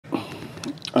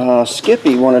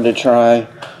Skippy wanted to try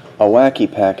a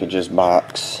Wacky Packages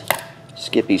box.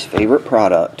 Skippy's favorite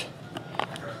product.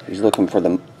 He's looking for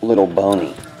the little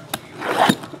bony.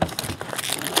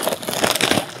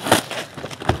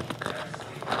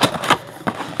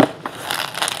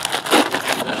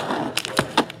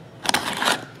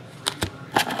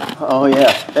 Oh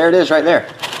yeah, there it is right there.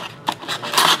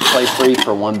 Play free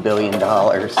for $1 billion.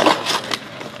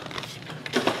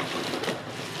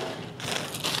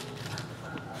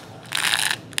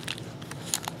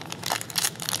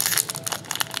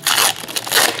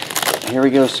 Here we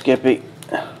go, Skippy.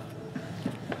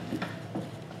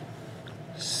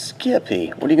 Skippy,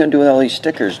 what are you going to do with all these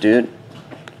stickers, dude?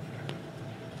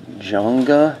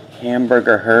 Jonga,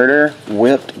 hamburger herder,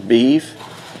 whipped beef,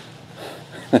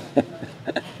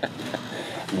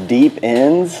 deep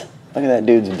ends. Look at that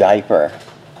dude's diaper.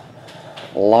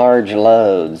 Large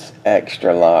loads,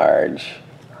 extra large.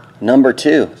 Number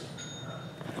 2.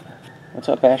 What's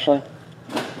up, Ashley?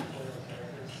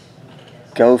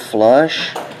 Go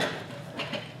Flush.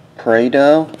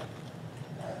 Prado.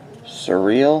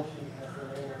 Surreal.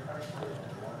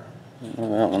 Oh,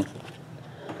 that one.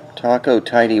 Taco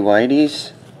Tidy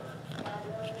Whiteys.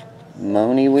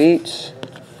 Moni Wheats.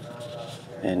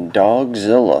 And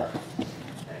Dogzilla.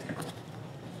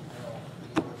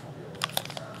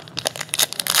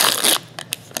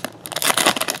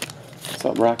 What's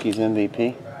up, Rocky's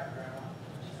MVP?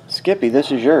 Skippy,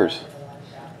 this is yours.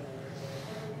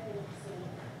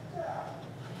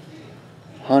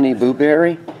 Honey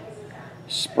Blueberry.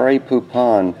 Spray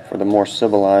Poupon for the more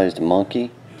civilized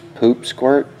monkey. Poop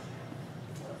Squirt.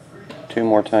 2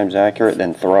 more times accurate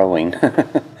than throwing.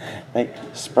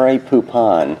 Spray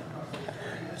Poupon.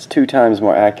 It's 2 times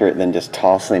more accurate than just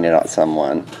tossing it at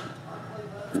someone.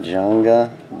 Jonga,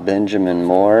 Benjamin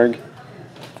Morg.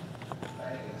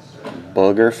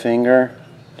 Booger Finger.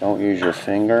 Don't use your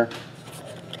finger.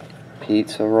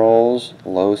 Pizza Rolls.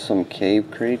 Loathsome Cave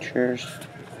Creatures.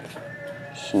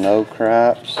 Snow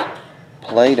Craps.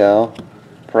 Play-Doh.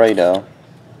 Prado.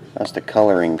 That's the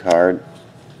coloring card.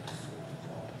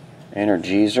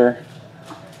 Energizer.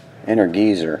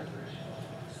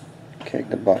 Kick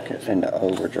the bucket into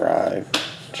overdrive.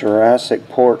 Jurassic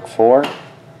Pork 4.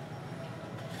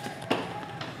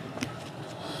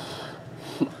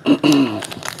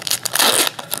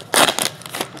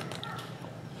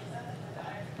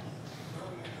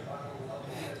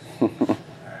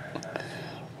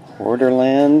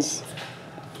 Borderlands.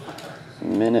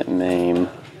 Minute Maim.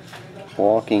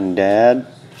 Walking Dad.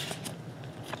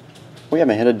 We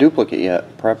haven't hit a duplicate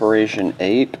yet. Preparation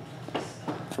 8.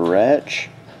 Wretch.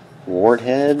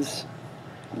 Wartheads.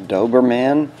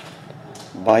 Doberman.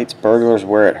 Bites burglars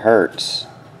where it hurts.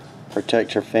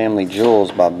 Protect your family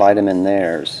jewels by bite them in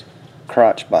theirs.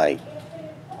 Crotch Bite.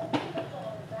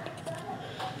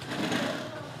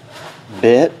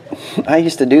 Bit. I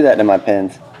used to do that to my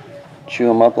pens. Chew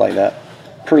them up like that.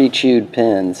 Pre-chewed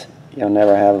pens. You'll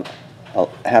never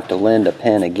have to lend a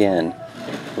pen again.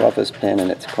 Roughest pen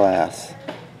in its class.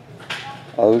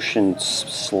 Ocean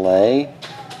Sleigh.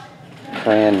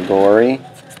 Crangory.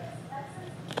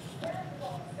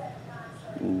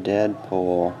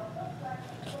 Deadpool.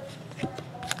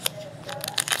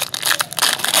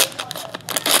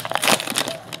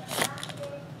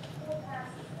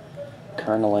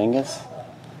 Colonel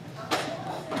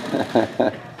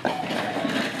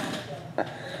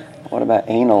What about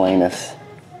Anal Anus?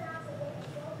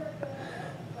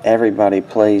 Everybody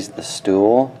Plays the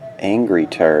Stool. Angry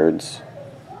Turds.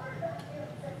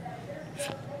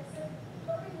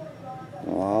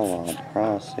 Lala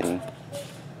Prosy.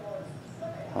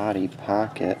 Potty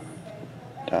Pocket.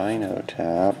 Dino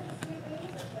Tap.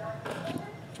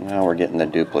 Now we're getting the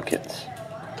duplicates.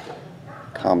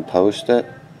 Compost It.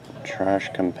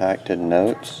 Trash Compacted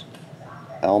Notes.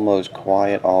 Elmo's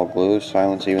Quiet All Glue.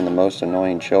 Silence even the most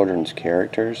annoying children's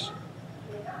characters.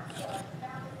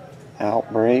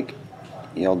 Outbreak.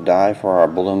 You'll Die for Our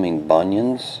Blooming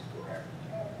Bunions.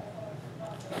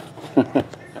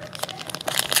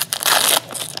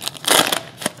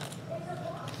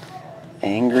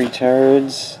 Angry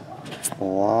Turds.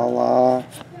 Lala.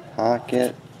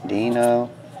 Pocket. Dino.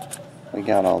 We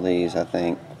got all these, I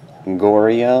think.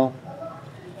 Goreo.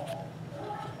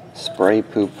 Spray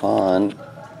Poupon.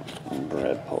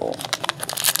 Bread Pull.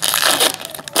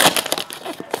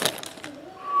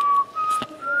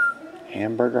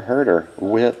 Hamburger Herder.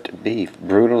 Whipped Beef.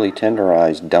 Brutally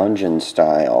tenderized dungeon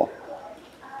style.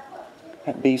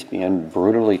 That beef's being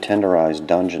brutally tenderized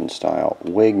dungeon style.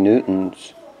 Wig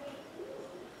Newtons.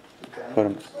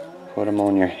 Put them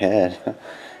on your head.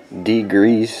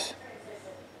 Degrease.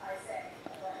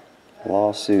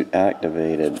 Lawsuit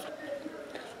activated.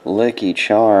 Licky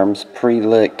Charms,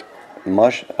 pre-licked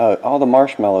all the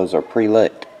marshmallows are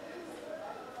pre-licked.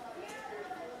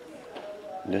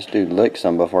 This dude licks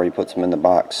them before he puts them in the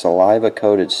box.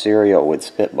 Saliva-coated cereal with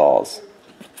spitballs.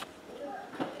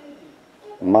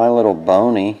 My Little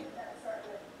Boney.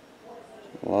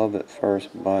 Love at first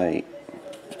bite.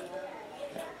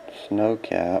 Snow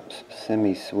Caps,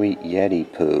 semi-sweet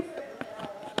Yeti poop.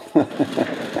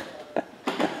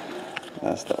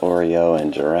 That's the Oreo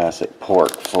and Jurassic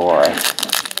Pork for.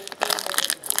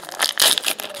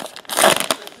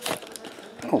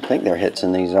 I don't think there are hits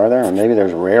in these, are there? Or maybe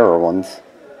there's rarer ones.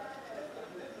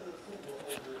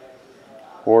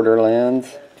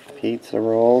 Borderlands, Pizza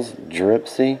Rolls,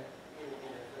 Dripsy.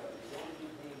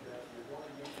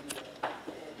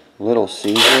 Little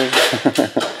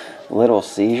Caesars. Little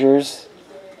Seizures.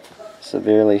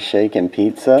 Severely Shaken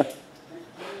Pizza.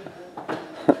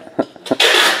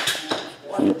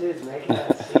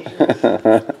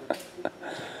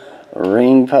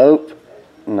 Ring Pope.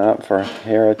 Not for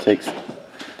heretics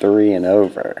 3 and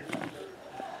over.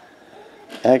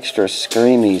 Extra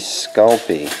Screamy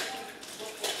Sculpey.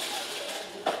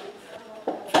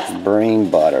 Brain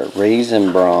Butter.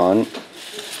 Raisin Brawn.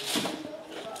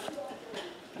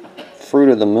 Fruit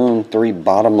of the Moon 3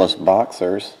 bottomless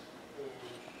boxers.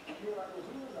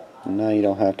 Now you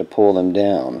don't have to pull them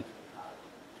down.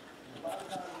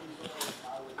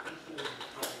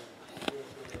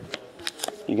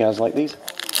 You guys like these?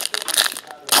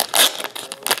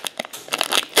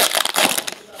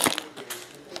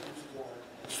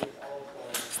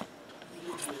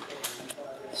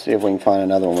 See if we can find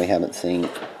another one we haven't seen.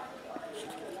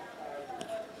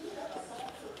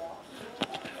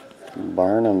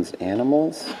 Barnum's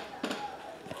Animals.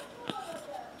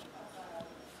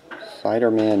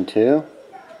 Cider-Man 2.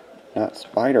 Not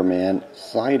Spider-Man,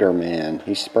 Cider-Man.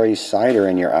 He sprays cider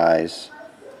in your eyes.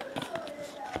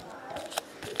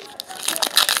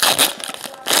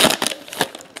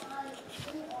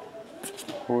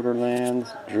 Borderlands,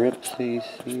 Dripsy,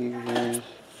 Seizures.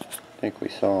 I think we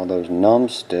saw those.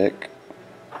 Numbstick.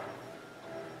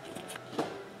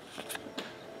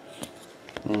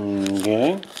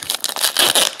 Okay.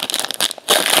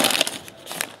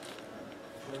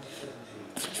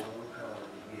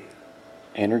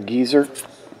 Energizer.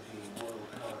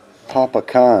 Papa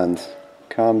Cons.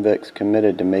 Convicts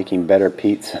committed to making better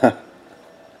pizza.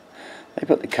 They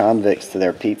put the convicts to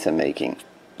their pizza making.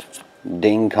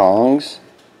 Ding Kongs.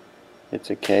 It's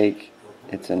a cake.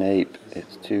 It's an ape.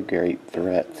 It's 2 great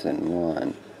threats in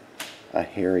one. A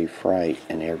hairy fright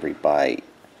in every bite.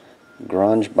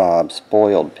 Grunge Bob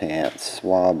Spoiled Pants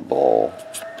Swab Bowl.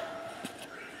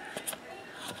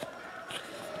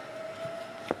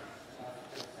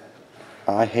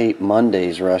 I Hate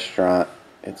Mondays restaurant.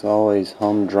 It's always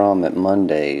humdrum at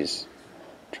Mondays.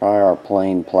 Try our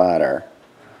plain platter.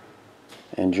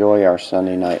 Enjoy our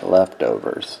Sunday night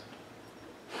leftovers.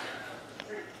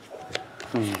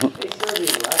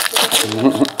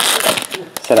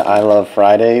 Said I love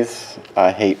Fridays.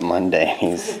 I hate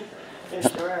Mondays.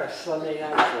 Enjoy our Sunday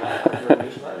night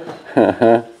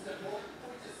leftovers.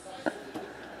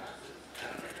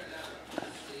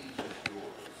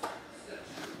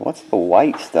 What's the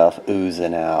white stuff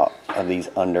oozing out of these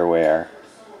underwear?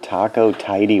 Taco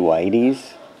Tidy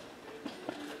Whities?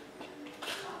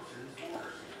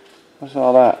 What's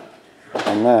all that?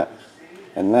 And that.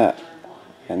 And that.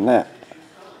 And that.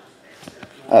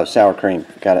 Oh, sour cream.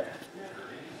 Got it.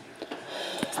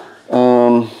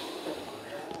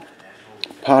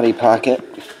 Potty Pocket.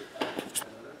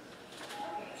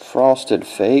 Frosted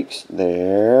Fakes.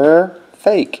 They're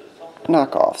fake.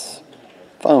 Knockoffs.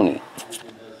 Phony.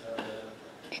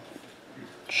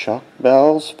 Chuck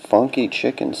Bell's Funky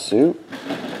Chicken Soup.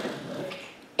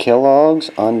 Kellogg's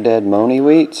Undead Moni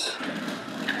Wheats.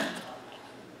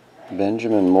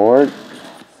 Benjamin Mord.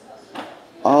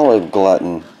 Olive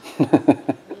Glutton.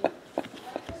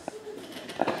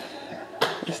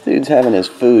 This dude's having his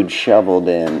food shoveled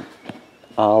in.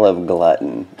 Olive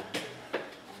Glutton.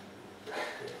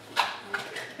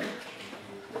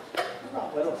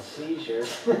 Little Seizures.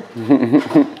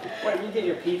 When you get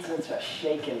your pizza, it's a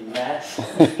shaking mess.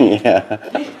 Yeah.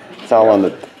 It's all on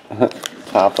the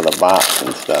top of the box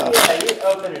and stuff. Yeah, you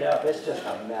open it up, it's just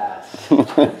a mess.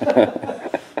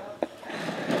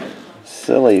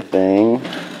 Silly Thing.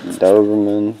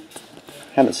 Doberman.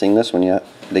 Haven't seen this one yet.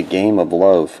 The Game of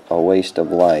Loaf. A Waste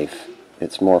of Life.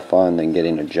 It's more fun than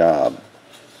getting a job.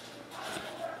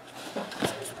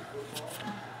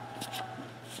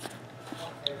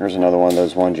 Here's another one of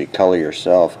those ones you color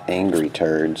yourself. Angry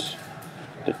Turds.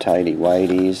 The Tidy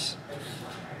Whities.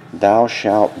 Thou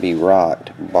Shalt Be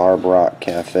Rocked, Barb Rock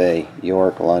Cafe,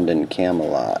 York, London,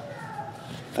 Camelot.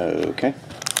 Okay.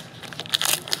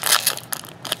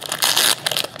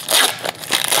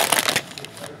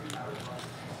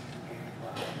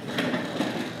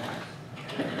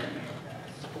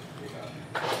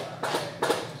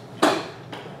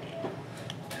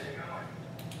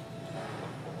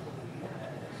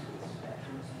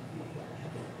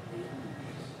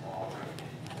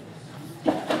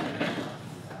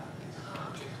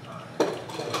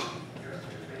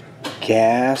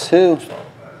 Guess Who?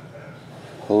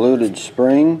 Polluted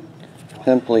Spring,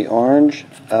 Pimply Orange,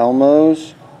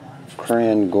 Elmo's,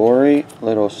 Crangory,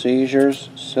 Little Seizures,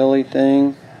 Silly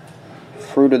Thing,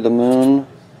 Fruit of the Moon,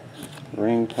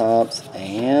 Ring Tops,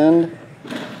 and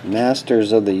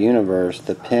Masters of the Universe.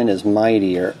 The pen is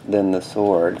mightier than the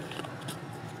sword.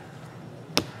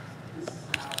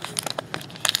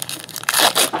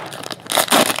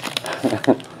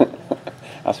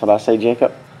 That's what I say,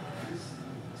 Jacob.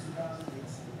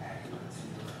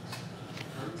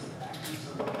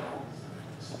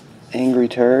 Angry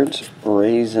Turds,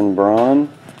 Raisin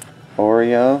Bran,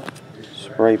 Oreo,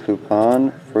 Spray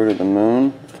Poupon, Fruit of the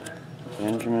Moon,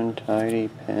 Benjamin, Tidy,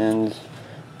 Pens,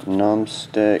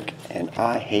 Numbstick, and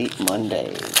I Hate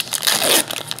Mondays.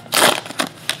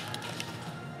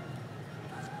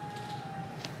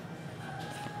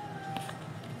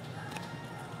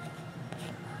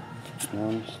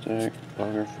 Numbstick,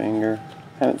 Butterfinger.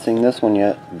 Haven't seen this one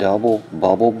yet. Double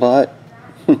Bubble Butt.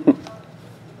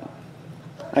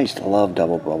 I used to love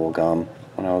double bubble gum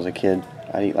when I was a kid.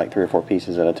 I'd eat like 3 or 4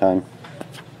 pieces at a time.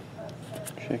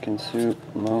 Chicken Soup,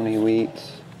 Moni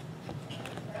Wheats.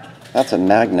 That's a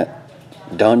magnet.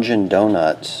 Dungeon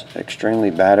Donuts,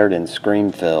 extremely battered and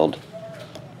scream-filled.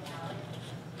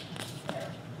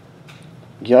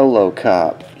 YOLO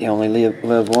Cop, you only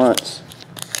live once.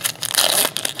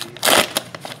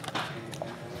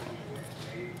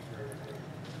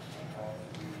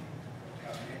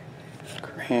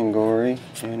 Crangory,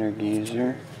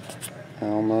 Energizer,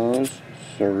 Elmo's,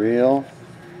 Surreal,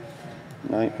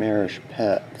 Nightmarish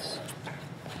Pets.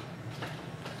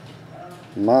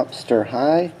 Mobster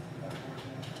High,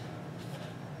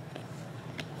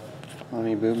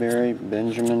 Honey Boo Berry,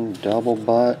 Benjamin, Double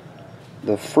Butt,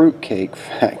 The Fruitcake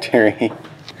Factory.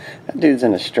 That dude's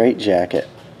in a straitjacket.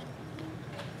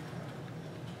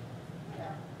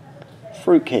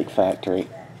 Fruitcake Factory.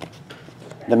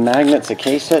 The magnet's a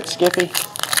case set, Skippy?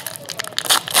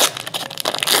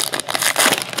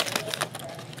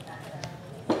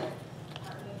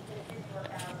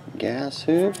 Guess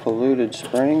Who? Polluted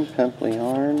Spring, Pimply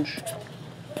Orange,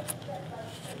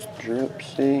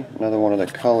 Dripsy, another one of the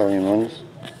coloring ones.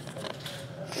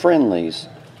 Friendlies,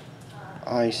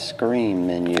 Ice Cream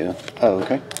Menu. Oh,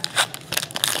 okay.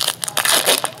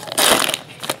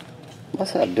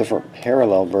 Must have different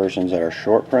parallel versions that are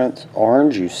short prints.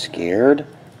 Orange, You Scared?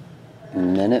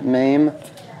 Minute Maim,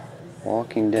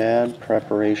 Walking Dead,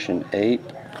 Preparation 8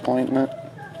 Appointment.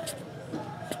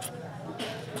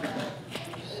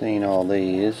 Seen all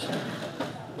these.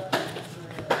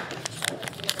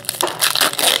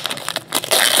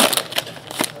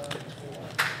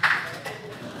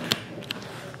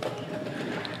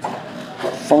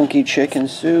 Funky Chicken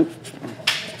Soup.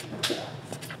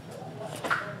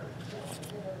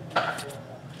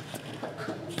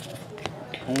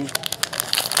 Okay.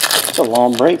 It's a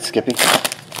long break, Skippy.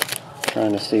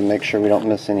 Trying to see, make sure we don't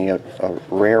miss any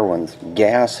rare ones.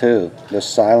 Guess Who? The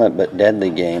silent but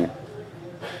deadly game.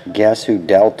 Guess Who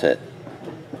Dealt It?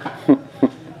 The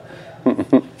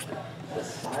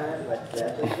silent but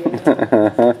deadly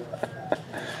game?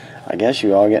 I guess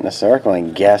you all get in a circle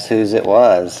and guess whose it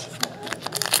was.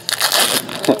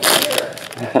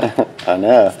 I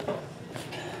know.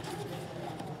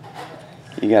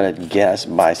 You gotta guess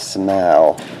by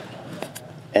smell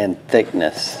and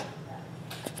thickness.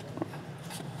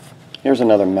 Here's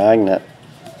another magnet.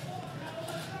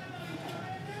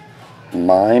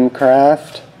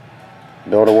 Minecraft.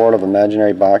 Build a world of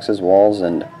imaginary boxes, walls,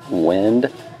 and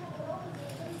wind.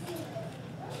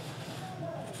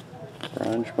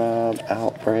 SpongeBob,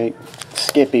 Outbreak.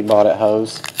 Skippy bought it,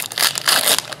 hose.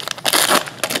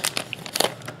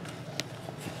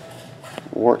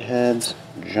 Wartheads,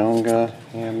 Jonga,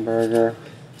 Hamburger.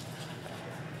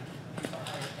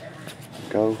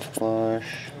 Go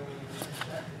Flush.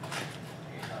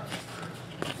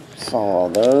 Saw all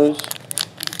those.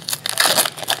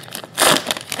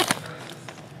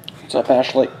 What's up,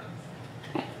 Ashley?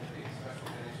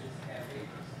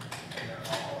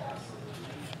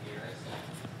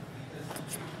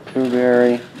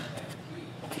 Blueberry,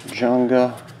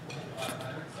 Jonga,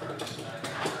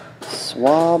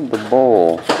 Swab the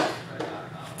Bowl.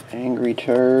 Angry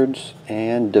Turds,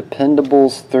 and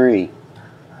Dependables 3.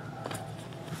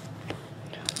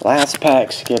 Last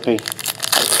pack, Skippy.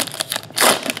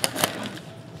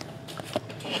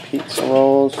 Pizza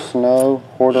Rolls, Snow,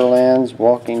 Borderlands,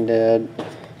 Walking Dead.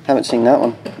 Haven't seen that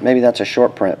one. Maybe that's a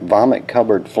short print. Vomit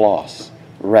Cupboard Floss.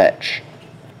 Wretch.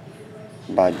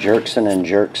 By Jerkson and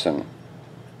Jerkson.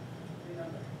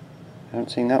 Haven't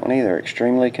seen that one either.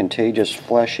 Extremely Contagious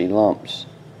Fleshy Lumps.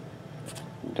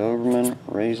 Doberman,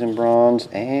 Raisin Bronze,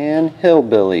 and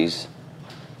Hillbillies.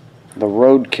 The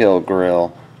Roadkill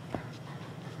Grill.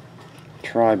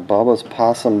 Try Bubba's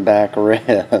Possum Back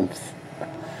Ribs.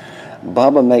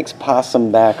 Bubba makes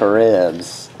possum back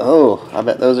ribs. Oh, I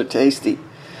bet those are tasty.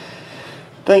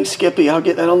 Thanks, Skippy. I'll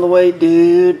get that on the way,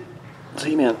 dude.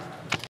 See you, man.